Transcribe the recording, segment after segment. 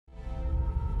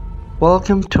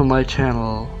Welcome to my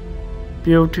channel,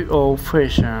 Beauty of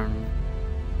Fashion.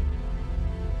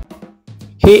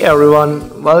 Hey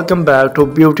everyone, welcome back to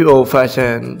Beauty of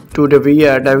Fashion. Today we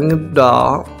are diving into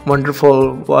the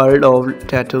wonderful world of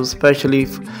tattoos, especially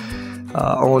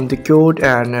on the cute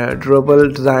and durable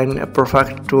design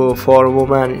perfect for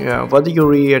women. Whether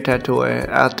you're a tattoo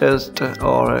artist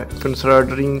or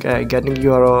considering getting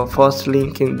your first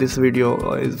link in this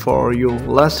video is for you.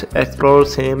 Let's explore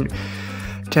same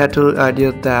tattoo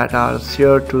ideas that are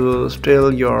sure to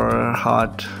steal your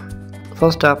heart.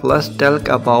 First up, let's talk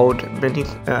about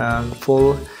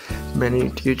full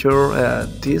miniature.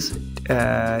 This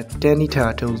tiny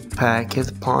tattoo pack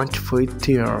is punch with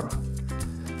tear,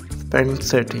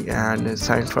 fantasy and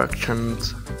science fiction.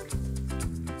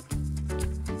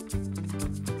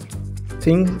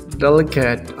 Think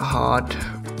delicate heart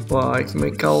like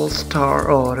Michael star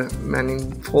or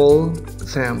meaningful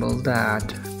symbol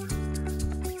that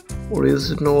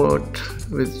resonate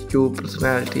with your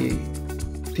personality.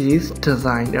 These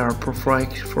designs are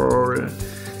perfect for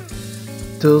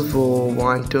those who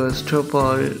want a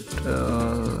stable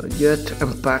yet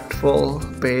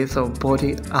impactful piece of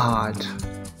body art.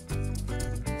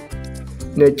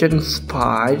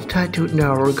 Nature-inspired tattoo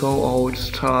never go out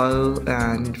style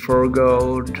and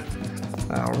forgot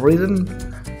reason.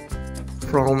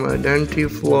 From a dainty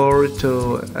flower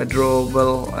to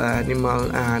adorable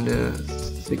animal and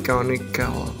iconic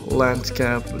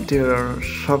landscape, there is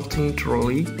something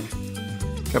truly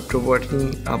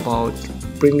captivating about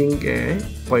bringing a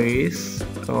piece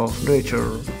of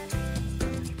nature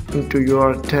into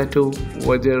your tattoo,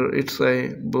 whether it's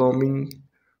a blooming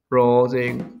rose,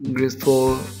 a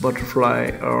graceful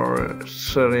butterfly, or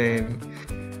serene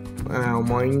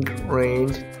mind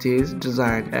range. This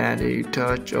design adds a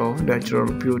touch of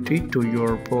natural beauty to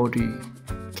your body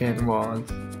canvas.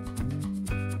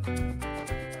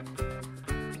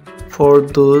 For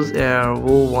those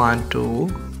who want to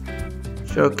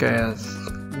showcase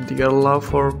their love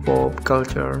for pop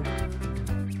culture,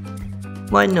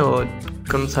 why not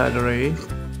consider a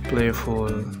playful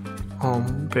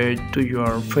home page to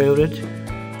your favorite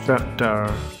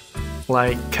character,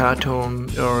 like cartoon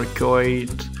or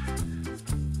quiet.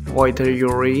 Whether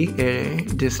you're a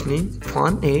Disney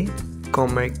fan, a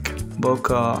comic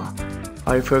book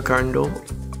icon,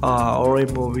 or a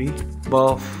movie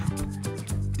buff,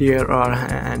 there are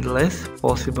endless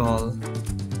possibilities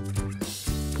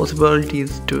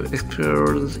to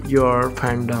explore your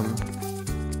fandom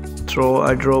through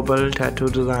adorable tattoo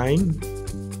design.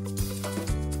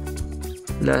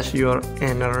 Let your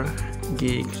inner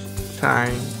geek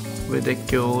shine with a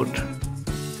cute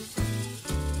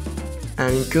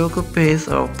and cocoa piece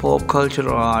of pop culture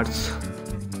arts.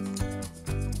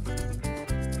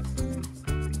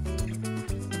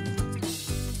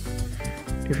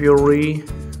 If you're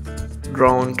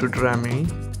drawn to dreamy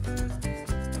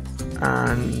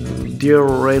and they're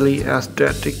really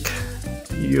aesthetic,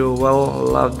 you will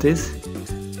love this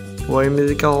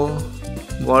whimsical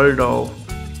world of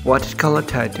watercolor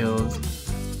tattoos.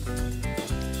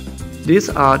 This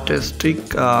artistic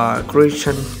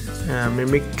creation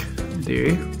mimic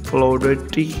the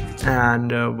fluidity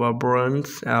and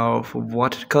vibrance of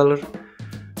watercolor,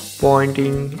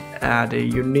 pointing at a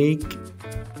unique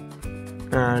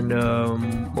and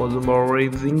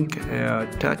mesmerizing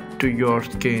touch to your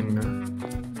skin.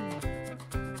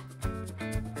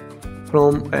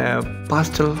 From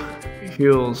pastel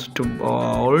hues to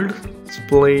bold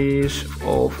splash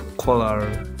of color,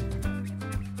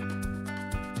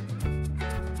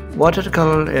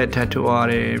 watercolor tattoo are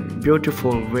a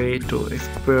beautiful way to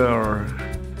explore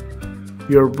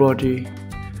your body,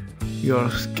 your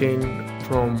skin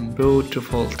from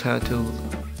beautiful tattoos.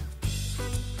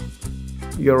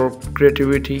 Your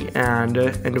creativity and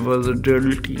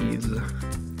individualities.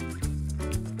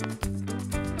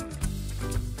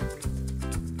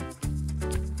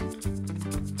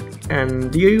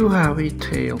 And there you have it,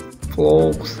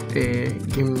 folks, a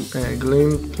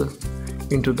glimpse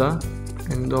into the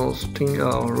interesting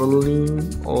realm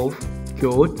of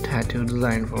cute tattoo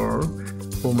design for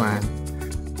women.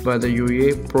 Whether you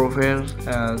prefer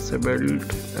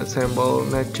assemble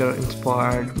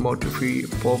nature-inspired motify,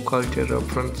 pop culture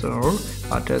reference, or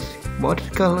artist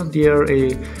watercolor, there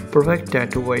a perfect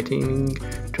tattoo waiting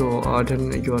to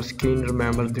adorn your skin.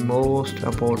 Remember, the most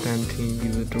important thing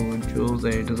is to choose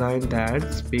a design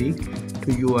that speaks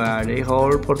to you at a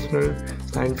whole personal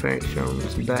satisfaction.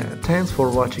 Thanks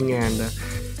for watching, and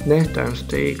next time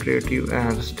stay creative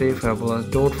and stay fabulous.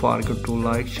 Don't forget to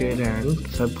like, share, and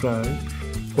subscribe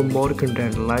for more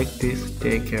content like this.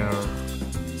 Take care.